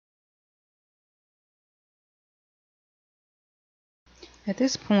At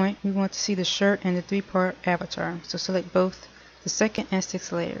this point, we want to see the shirt and the three-part avatar, so select both the second and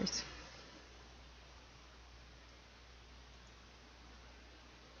sixth layers.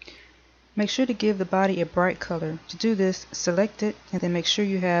 Make sure to give the body a bright color. To do this, select it and then make sure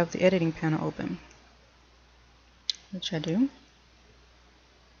you have the editing panel open, which I do.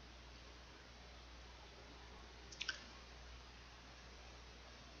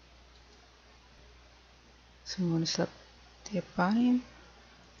 So we want to select the body,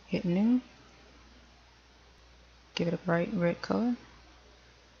 hit new, give it a bright red color.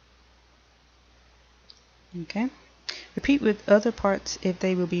 Okay. Repeat with other parts if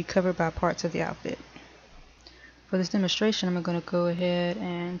they will be covered by parts of the outfit. For this demonstration, I'm going to go ahead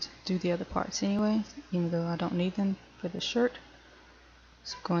and do the other parts anyway, even though I don't need them for the shirt.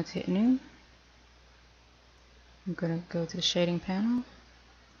 So I'm going to hit new. I'm going to go to the shading panel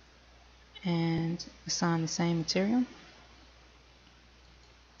and assign the same material.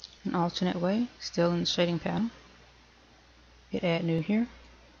 An alternate way, still in the shading panel. Hit add new here.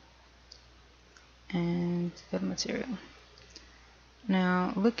 And go to material.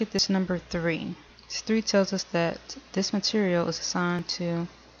 Now look at this number 3. This 3 tells us that this material is assigned to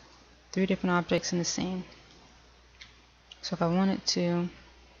 3 different objects in the scene. So if I wanted to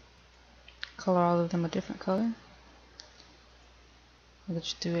color all of them a different color, I'll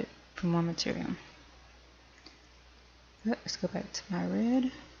just do it from one material. But let's go back to my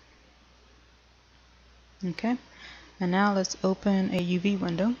red. Okay, and now let's open a UV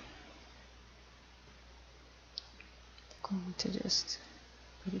window. I'm going to just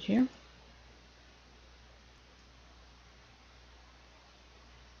put it here.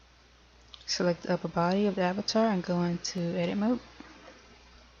 Select the upper body of the avatar and go into edit mode.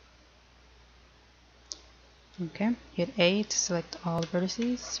 Okay, hit A to select all the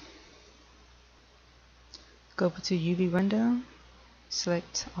vertices. Go over to UV window,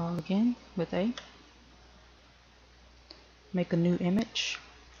 select all again with A. Make a new image.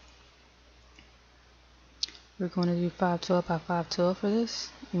 We're going to do 512 by 512 for this,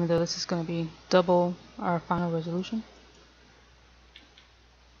 even though this is going to be double our final resolution.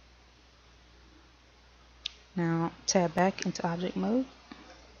 Now tab back into object mode.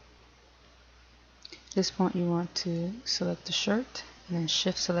 At this point you want to select the shirt and then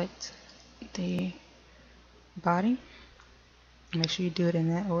shift select the body. Make sure you do it in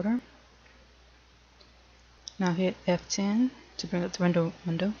that order. Now hit F10 to bring up the render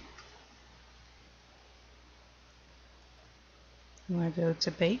window. You want to go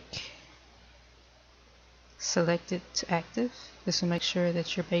to bake. Select it to active. This will make sure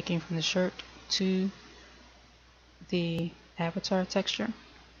that you're baking from the shirt to the avatar texture.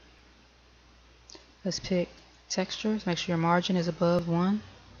 Let's pick textures. Make sure your margin is above 1.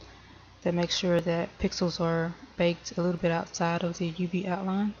 That makes sure that pixels are baked a little bit outside of the UV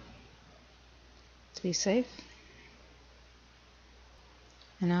outline to be safe.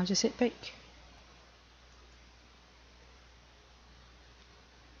 And now just hit bake.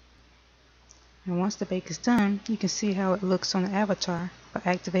 And once the bake is done, you can see how it looks on the avatar by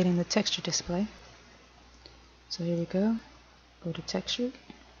activating the texture display. So here we go. Go to texture.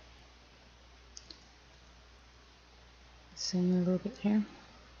 Zoom in a little bit here.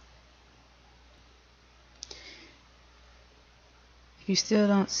 If you still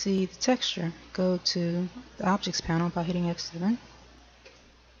don't see the texture, go to the objects panel by hitting F7.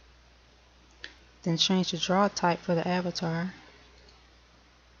 Then change the draw type for the avatar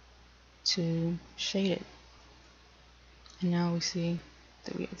to shaded. And now we see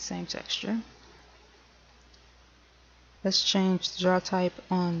that we have the same texture. Let's change the draw type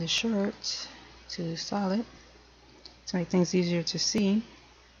on the shirt to solid to make things easier to see.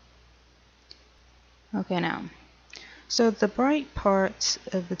 Okay, now, so the bright parts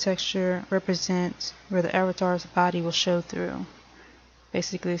of the texture represent where the avatar's body will show through.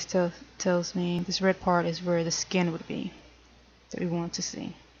 Basically, this tells me this red part is where the skin would be that we want to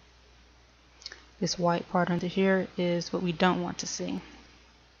see. This white part under here is what we don't want to see.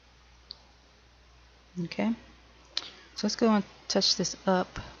 Okay, so let's go and touch this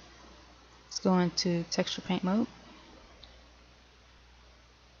up. Let's go into texture paint mode.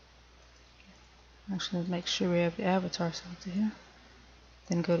 Actually, make sure we have the avatar selected here.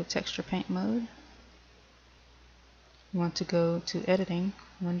 Then go to texture paint mode. You want to go to editing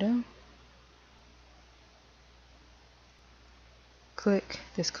window. Click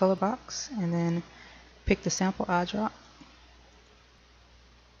this color box and then pick the sample eye drop.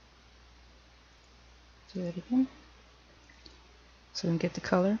 Do that again so we can get the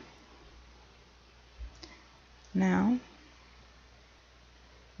color. Now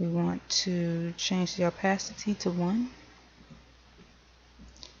we want to change the opacity to 1.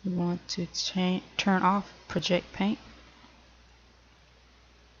 We want to turn off project paint,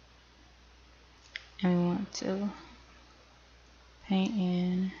 and we want to paint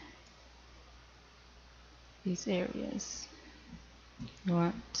in these areas. We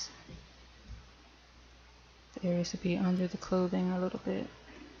want the areas to be under the clothing a little bit.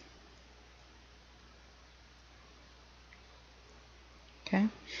 Okay,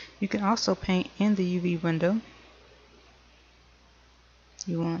 you can also paint in the UV window.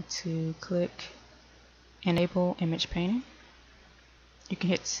 You want to click Enable Image Painting. You can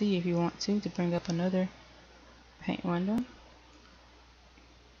hit C if you want to bring up another paint window.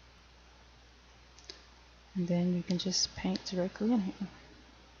 And then you can just paint directly in here.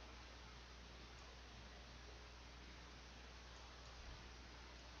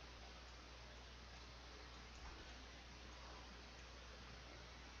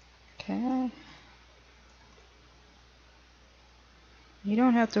 Okay. You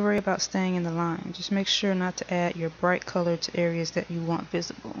don't have to worry about staying in the line. Just make sure not to add your bright color to areas that you want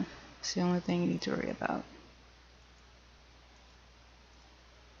visible. It's the only thing you need to worry about.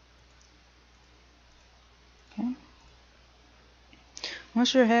 Okay.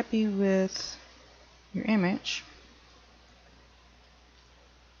 Once you're happy with your image,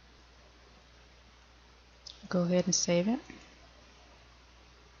 go ahead and save it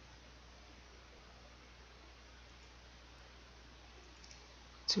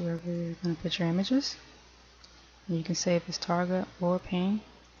to wherever you're going to put your images. And you can save as Target or Paint.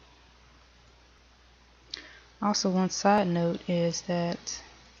 Also, one side note is that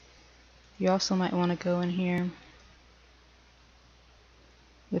you also might want to go in here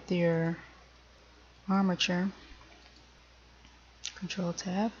with your armature, Control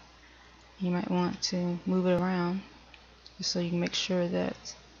Tab. You might want to move it around just so you can make sure that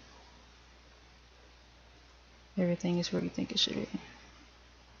everything is where you think it should be.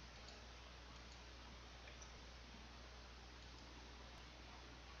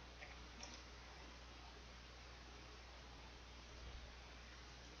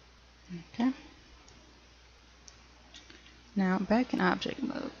 Okay. Now back in object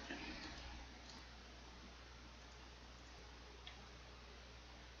mode.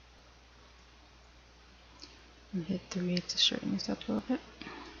 And hit 3 to straighten this up a little bit.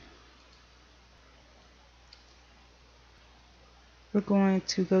 We're going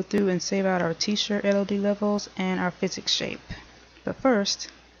to go through and save out our t-shirt LOD levels and our physics shape. But first,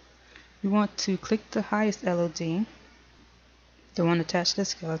 we want to click the highest LOD, the one attached to the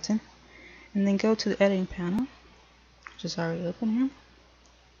skeleton, and then go to the editing panel, which is already open here.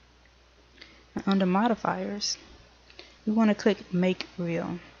 And under modifiers, we want to click Make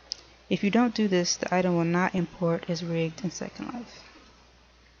Real. If you don't do this, the item will not import as rigged in Second Life.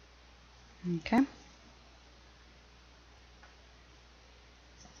 Okay.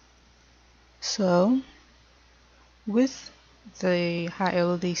 So, with the high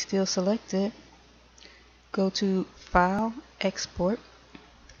LOD still selected, go to File, Export.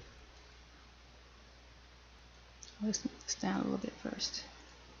 Let's move this down a little bit first.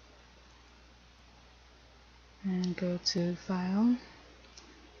 And go to File,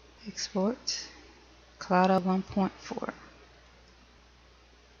 Export, Cloud 1.4.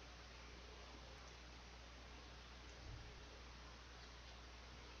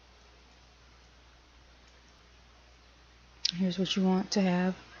 Here's what you want to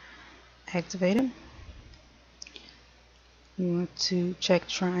have activated. You want to check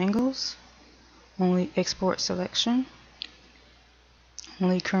triangles, only export selection,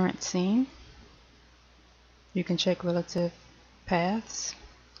 only current scene. You can check relative paths,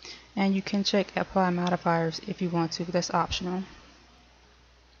 and you can check apply modifiers if you want to, but that's optional.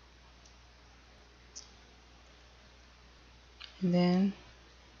 And then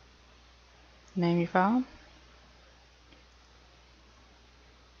name your file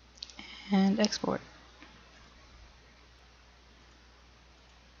and export.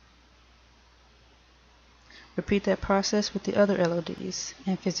 Repeat that process with the other LODs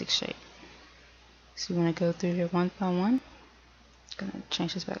and physics shape. So you want to go through here one by one. I'm going to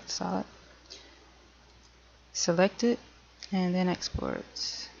change this back to solid. Select it and then export.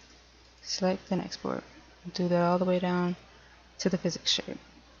 Select and export. Do that all the way down to the physics shape.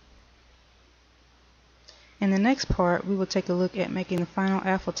 In the next part, we will take a look at making the final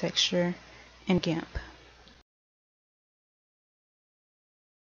alpha texture in GIMP.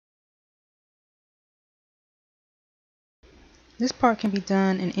 This part can be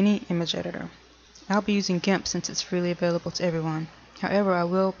done in any image editor. I'll be using GIMP since it's freely available to everyone. However, I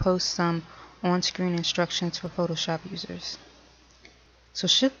will post some on-screen instructions for Photoshop users. So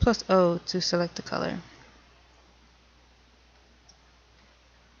Shift plus O to select the color.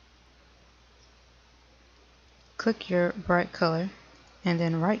 click your bright color and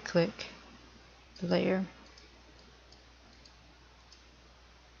then right click the layer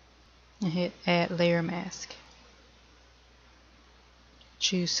and hit add layer mask.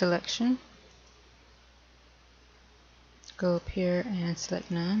 Choose selection, go up here and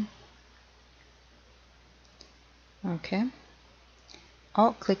select none. Okay.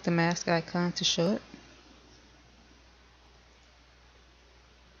 Alt click the mask icon to show it.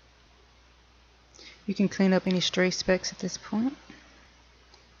 You can clean up any stray specks at this point.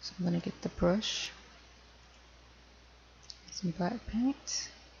 So I'm going to get the brush, some black paint,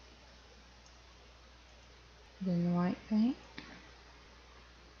 then the white paint.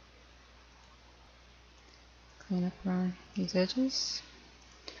 Clean up around these edges.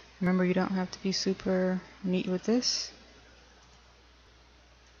 Remember, you don't have to be super neat with this.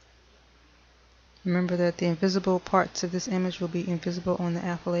 Remember that the invisible parts of this image will be invisible on the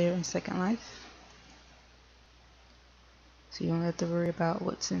alpha layer in Second Life. So you don't have to worry about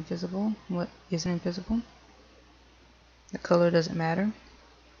what's invisible, what isn't invisible. The color doesn't matter.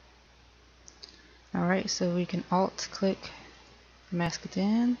 Alright, so we can alt click mask it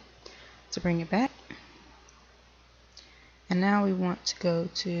in to bring it back. And now we want to go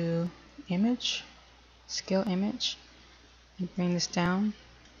to image, scale image, and bring this down.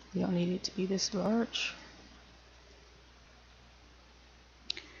 We don't need it to be this large.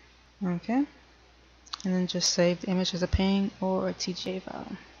 Okay. And then just save the image as a ping or a TGA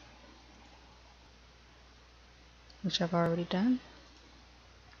file, which I've already done.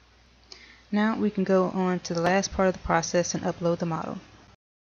 Now we can go on to the last part of the process and upload the model.